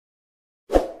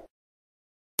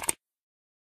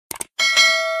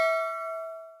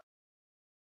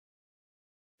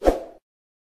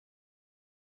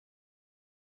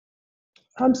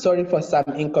I'm sorry for some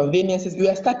inconveniences. We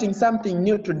are starting something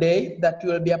new today that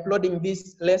we will be uploading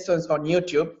these lessons on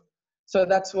YouTube. So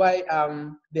that's why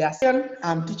I'm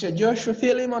teacher Joshua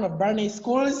Philemon of Barney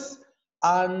Schools.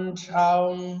 And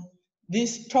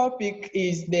this topic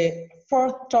is the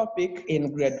fourth topic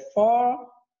in grade 4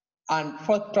 and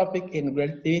fourth topic in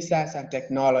grade 3 science and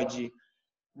technology.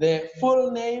 The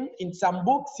full name, in some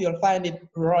books, you'll find it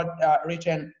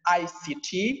written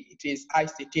ICT. It is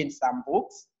ICT in some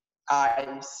books.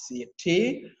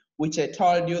 ICT, which I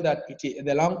told you that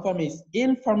the long form is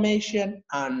Information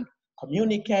and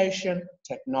Communication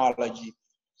Technology.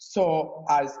 So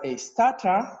as a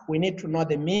starter, we need to know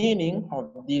the meaning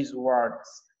of these words.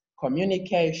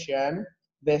 Communication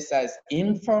versus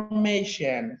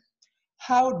information.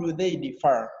 How do they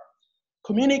differ?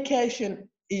 Communication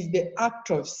is the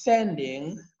act of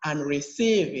sending and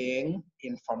receiving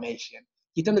information.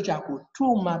 Kitendo cha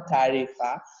kutuma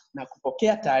taarifa na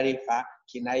kupokea taarifa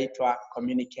kinaitwa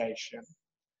communication.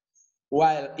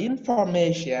 While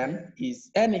information is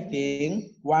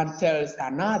anything one tells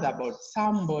another about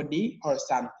somebody or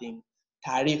something.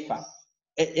 Taarifa,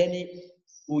 yani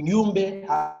ujumbe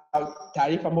au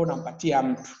taarifa ambayo unampatia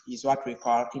mtu is what we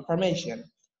call information.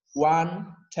 One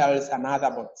tells another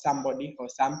about somebody or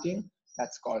something,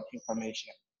 that's called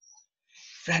information.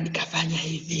 Fulani kafanya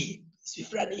hivi, si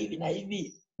fulani hivi na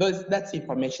hivi. That's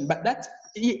information, but that's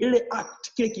ile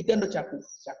act, kile kitendo cha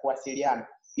kuwasiliana,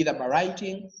 either by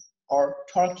writing or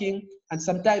talking, and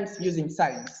sometimes using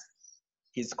signs,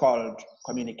 is called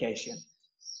communication.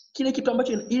 Kile kitu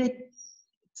ambacho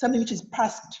something which is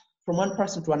passed from one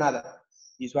person to another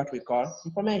is what we call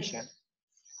information.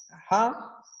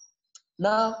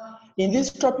 Now, in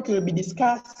this topic, we'll be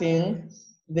discussing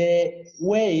the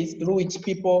ways through which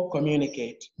people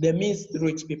communicate, the means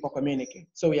through which people communicate.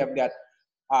 So we have got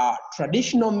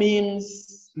traditional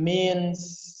means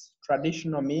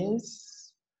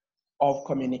of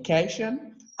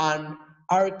communication, and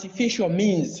artificial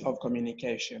means of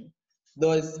communication.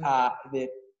 Those are the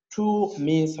two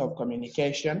means of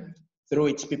communication through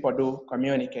which people do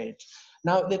communicate.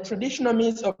 Now, the traditional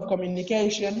means of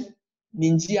communication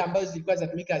ni njia ambazo zilikuwa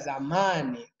zinatumika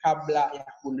zamani kabla ya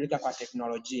kugundulika kwa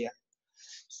teknolojia.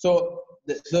 So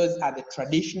those are the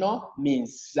traditional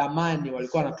means. Zamani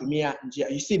walikuwa wanatumia njia.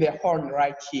 You see the horn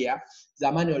right here.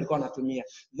 Zamani walikuwa wanatumia.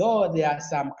 Though there are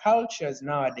some cultures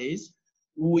nowadays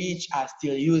which are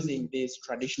still using these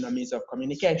traditional means of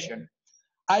communication.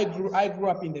 I grew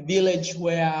up in the village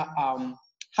where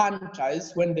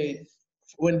hunters, when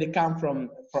they come from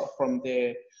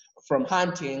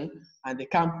hunting and they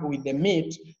come with the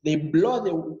meat, they blow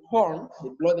the horn,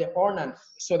 and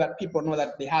so that people know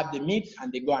that they have the meat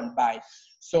and they go and buy.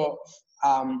 So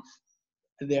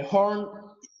the horn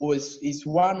is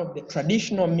one of the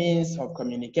traditional means of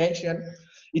communication.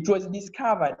 It was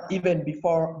discovered even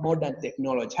before modern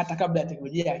technology. Hata kabla ya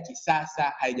teknolojia ya kisasa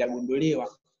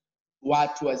haijagunduliwa,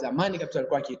 watu wa zamani kabisa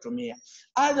walikuwa wakitumia.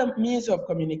 Other means of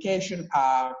communication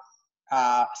are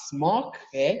smoke,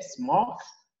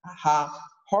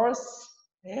 horse,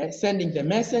 sending the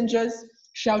messengers,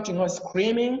 shouting or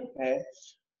screaming.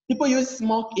 People use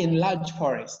smoke in large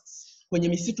forests. Kwenye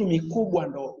misitu mikubwa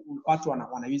ndo watu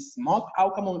wana use smoke,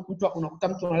 au kama unakuta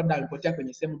mtu labda alipotea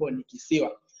kwenye sehemu ambayo ni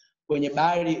kisiwa. Kwenye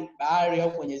bahari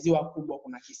au kwenye ziwa kubwa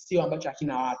kuna kisiwa ambacho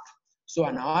hakina watu. So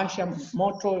anawasha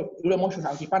moto, ule moto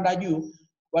ukipanda juu,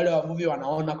 wale wavuvi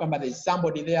wanaona kwamba there is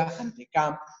somebody there and they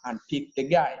come and pick the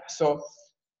guy. So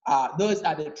those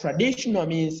are the traditional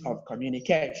means of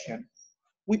communication.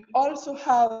 We also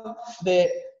have the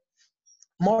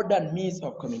modern means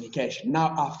of communication.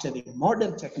 Now, after the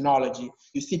modern technology,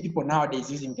 you see people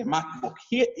nowadays using the MacBook.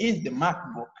 Here is the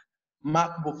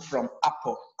MacBook from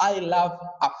Apple. I love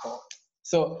Apple.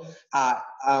 So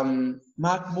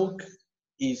MacBook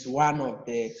is one of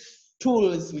the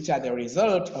tools which are the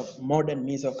result of modern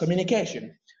means of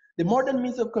communication. The modern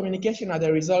means of communication are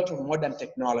the result of modern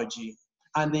technology,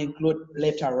 and they include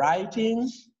letter writing,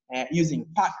 using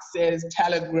faxes,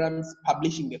 telegrams,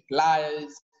 publishing the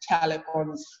flyers,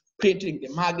 telephones, printing the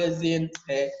magazine.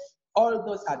 All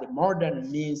those are the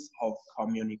modern means of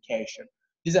communication.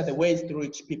 These are the ways through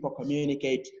which people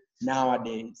communicate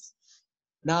nowadays.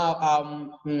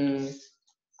 Now,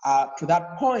 to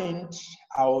that point,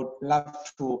 I would love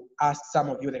to ask some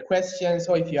of you the questions,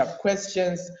 or if you have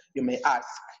questions, you may ask.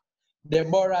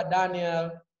 Deborah,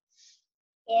 Daniel.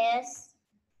 Yes.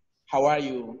 How are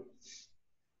you?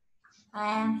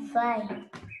 I am fine.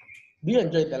 Do you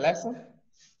enjoy the lesson?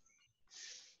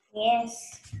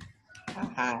 Yes.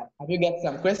 Have you got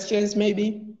some questions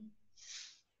maybe?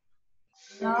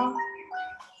 No.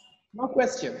 No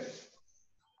question?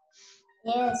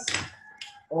 Yes.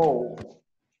 Oh,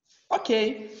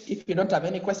 Okay, if you don't have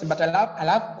any question, but I'll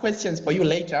have questions for you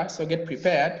later, so get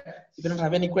prepared. If you don't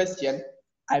have any question,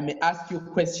 I may ask you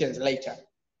questions later.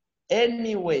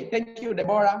 Anyway, thank you,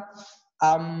 Deborah.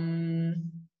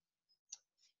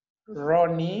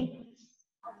 Ronnie.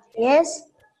 Yes.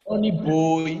 Ronnie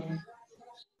boy.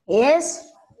 Yes.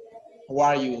 How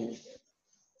are you?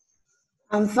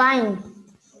 I'm fine.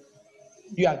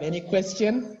 Do you have any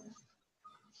question?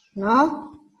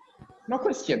 No? No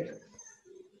question.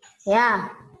 Yeah.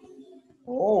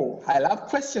 Oh, I'll have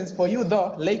questions for you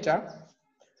though later.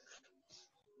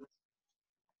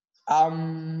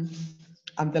 And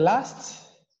the last,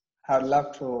 I'd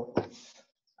love to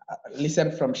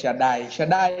listen from Shaddai.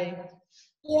 Shaddai,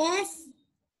 Yes.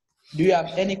 do you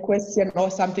have any question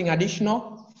or something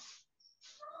additional?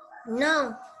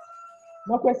 No.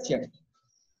 No question.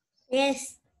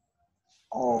 Yes.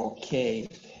 Okay.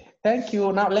 Thank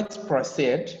you. Now let's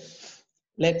proceed.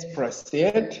 Let's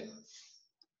proceed.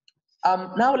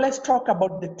 Now let's talk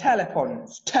about the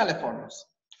telephones. Telephones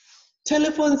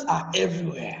are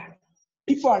everywhere.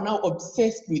 People are now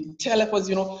obsessed with telephones.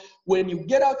 You know, when you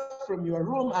get out from your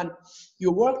room and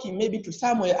you're walking maybe to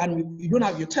somewhere and you don't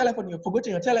have your telephone, you've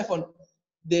forgotten your telephone,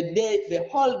 the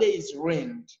whole day is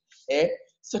ruined. Eh?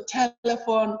 So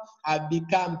telephone have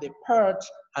become the part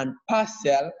and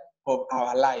parcel of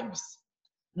our lives.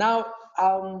 Now,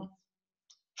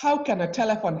 how can a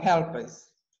telephone help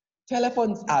us?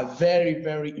 Telephones are very,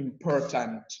 very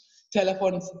important.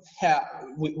 Telephones help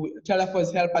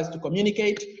us to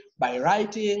communicate by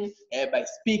writing, by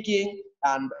speaking,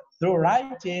 and through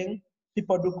writing,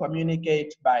 people do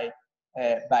communicate by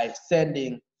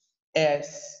sending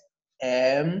SMS.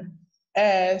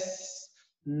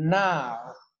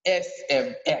 Now,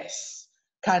 SMS.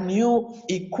 Can you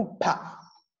ikupa?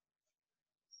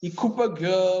 Ikupa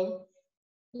girl?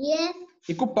 Yes.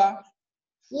 Ikupa?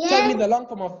 Yes. Tell me the long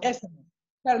form of SMS.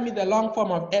 Tell me the long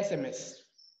form of SMS.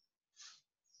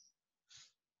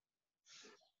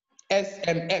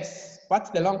 SMS. What's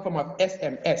the long form of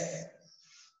SMS?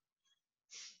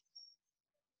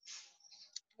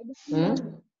 Hmm?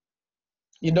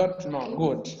 You don't know.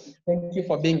 Good. Thank you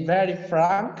for being very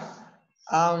frank.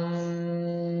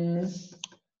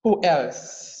 Who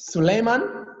else?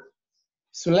 Suleiman?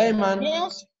 Suleiman?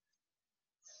 Yes.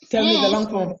 Tell me the Yes. long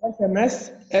form of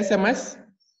SMS. SMS?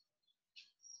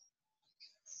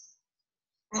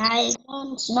 I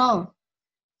don't know.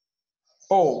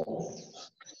 Oh.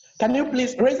 Can you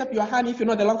please raise up your hand if you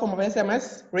know the long form of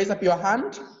SMS? Raise up your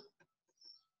hand.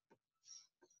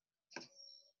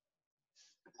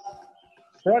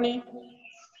 Ronnie?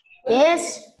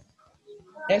 Yes.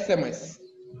 SMS.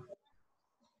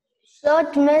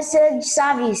 Short message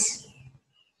service.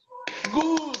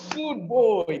 Good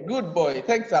boy, good boy.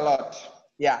 Thanks a lot.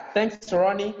 Yeah, thanks,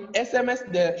 Ronnie. SMS,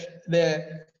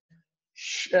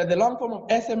 the long form of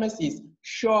SMS is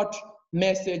short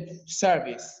message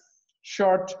service.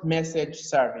 Short message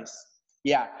service.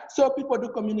 Yeah, so people do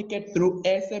communicate through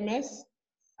SMS.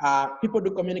 People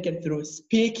do communicate through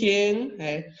speaking,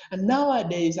 and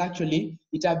nowadays actually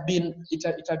it have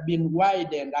been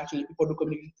widened. Actually, people do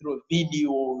communicate through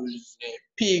videos,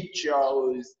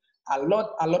 pictures, a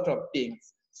lot of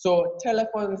things. So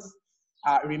telephones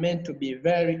remain to be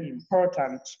very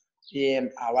important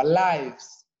in our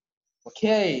lives.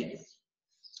 Okay.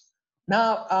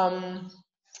 Now,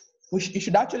 you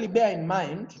should actually bear in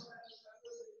mind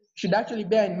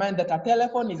that a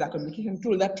telephone is a communication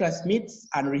tool that transmits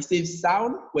and receives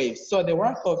sound waves. So the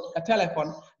work of a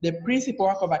telephone, the principal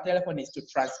work of a telephone is to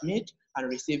transmit and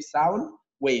receive sound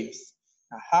waves.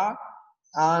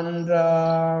 And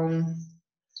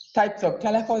types of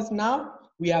telephones now,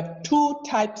 we have two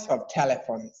types of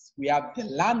telephones. We have the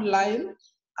landline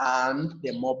and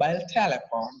the mobile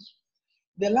telephone.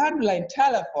 The landline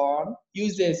telephone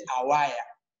uses a wire.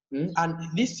 And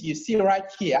this you see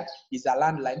right here is a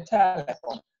landline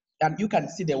telephone. And you can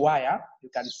see the wire. You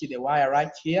can see the wire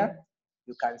right here.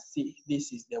 You can see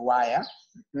this is the wire.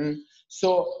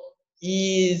 So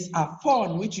is a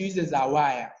phone which uses a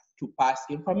wire to pass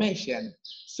information.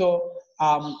 So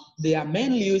they are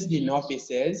mainly used in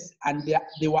offices, and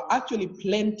they were actually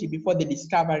plenty before the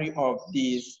discovery of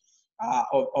these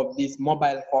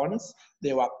mobile phones.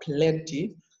 There were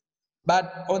plenty.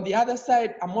 But on the other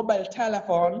side, a mobile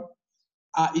telephone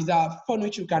is a phone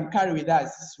which you can carry with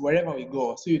us wherever we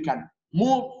go. So you can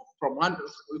move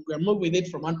with it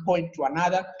from one point to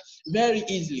another very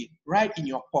easily, right in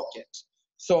your pocket.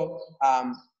 So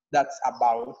that's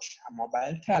about a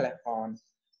mobile telephone.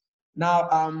 Now,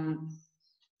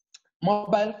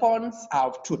 mobile phones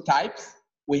have two types.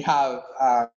 We have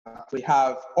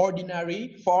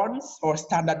ordinary phones or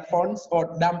standard phones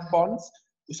or dumb phones.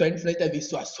 Kiswahili tunaita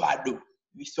viswaswadu.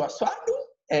 Viswaswadu.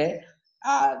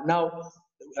 Now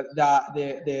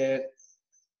the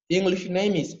English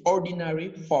name is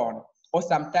ordinary phone, or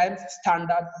sometimes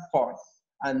standard phone,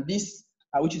 and this,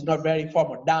 which is not very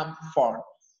formal, dumb phone.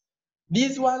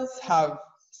 These ones have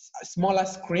smaller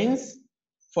screens,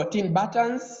 14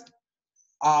 buttons.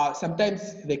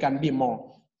 Sometimes they can be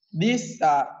more. This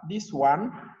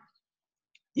one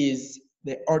is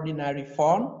the ordinary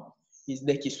phone, is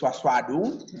the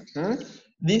kiswaswadu.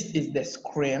 This is the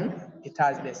screen. It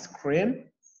has the screen.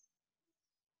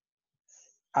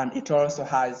 And it also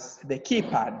has the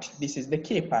keypad. This is the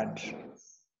keypad.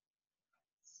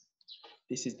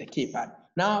 This is the keypad.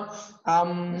 Now,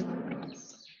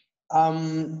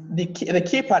 the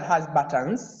keypad has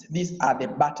buttons. These are the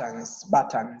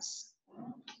buttons.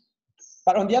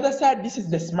 But on the other side, this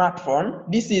is the smartphone.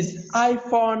 This is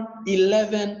iPhone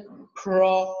 11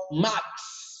 Pro Max.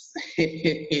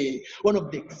 One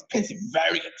of the expensive,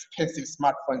 very expensive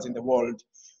smartphones in the world.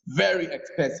 Very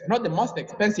expensive. Not the most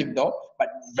expensive though, but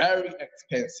very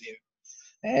expensive.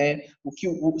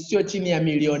 Sio chini ya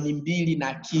milioni 2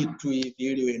 na kitu hivi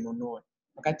ili uinunue.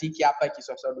 Wakati hiki hapa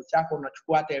kiswaswadu chako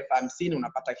unachukua hata 50,000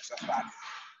 unapata kiswaswadu.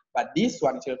 But this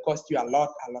one, it will cost you a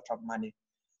lot of money.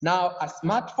 Now, a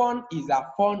smartphone is a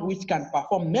phone which can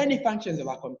perform many functions of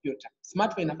a computer.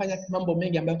 Smartphone inafanya mambo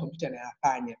mengi ambayo computer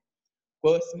inayafanya.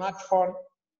 Well, smartphone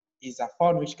is a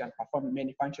phone which can perform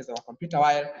many functions of a computer,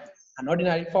 while an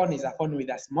ordinary phone is a phone with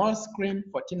a small screen,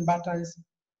 14 buttons,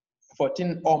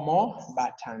 14 or more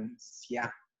buttons.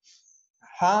 Yeah.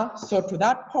 So to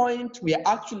that point, we are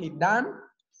actually done.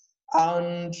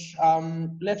 And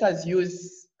let us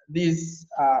use this.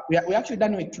 We're actually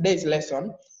done with today's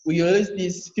lesson. We will use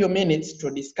these few minutes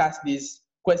to discuss these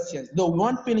questions. Though we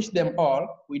won't finish them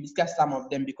all, we discuss some of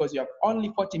them because you have only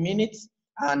 40 minutes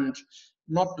and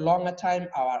not longer time,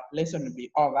 our lesson will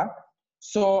be over.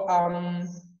 So,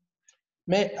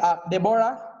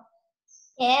 Deborah?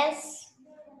 Yes.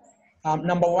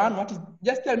 Number one, what is,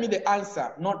 just tell me the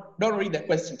answer. Don't read the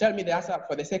question. Tell me the answer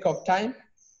for the sake of time.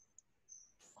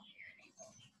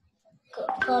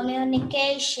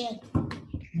 Communication.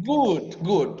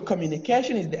 Good.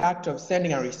 Communication is the act of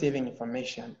sending and receiving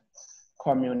information.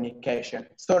 Communication.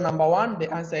 So number one,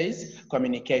 the answer is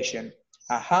communication.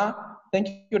 Thank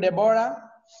you, Deborah.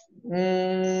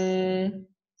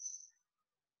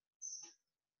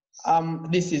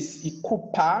 This is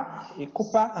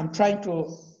Ikupa. I'm trying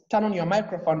to turn on your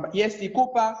microphone, but yes,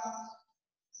 Ikupa.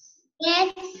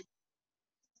 Yes.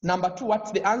 Number two,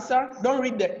 what's the answer? Don't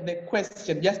read the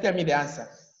question, just tell me the answer.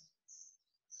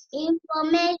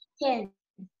 Information.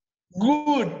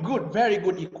 Good, very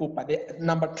good, Ikupa.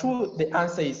 Number two, the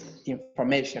answer is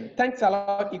information. Thanks a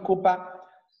lot, Ikupa.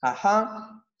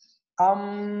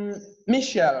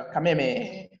 Michelle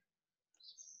Kameme.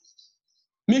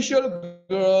 Michelle,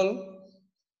 girl.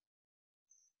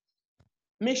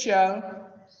 Michelle.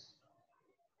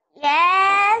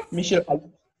 Yes.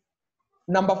 Michelle.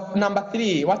 Number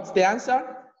three, what's the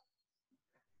answer?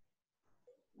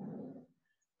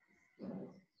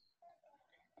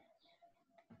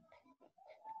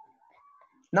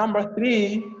 Number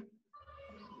three.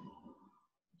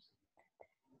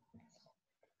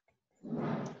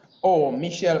 Oh,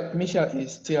 Michelle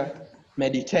is still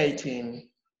meditating.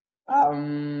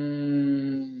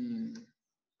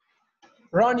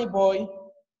 Ronnie boy.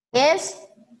 Yes.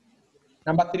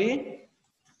 Number three.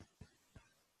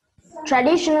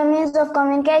 Traditional means of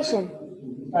communication.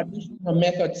 Traditional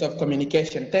methods of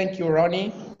communication. Thank you,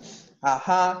 Ronnie.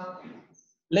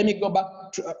 Let me go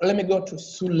to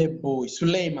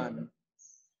Suleiman.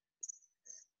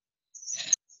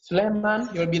 Suleiman,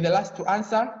 you'll be the last to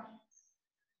answer.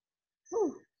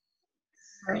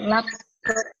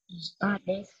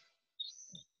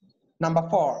 Number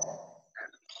four.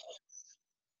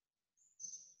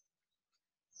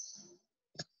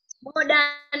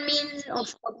 Modern means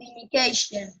of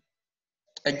communication.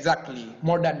 Exactly,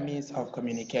 modern means of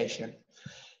communication.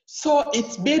 So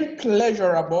it's been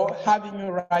pleasurable having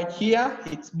you right here.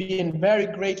 It's been very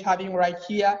great having you right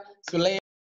here, Suleiman.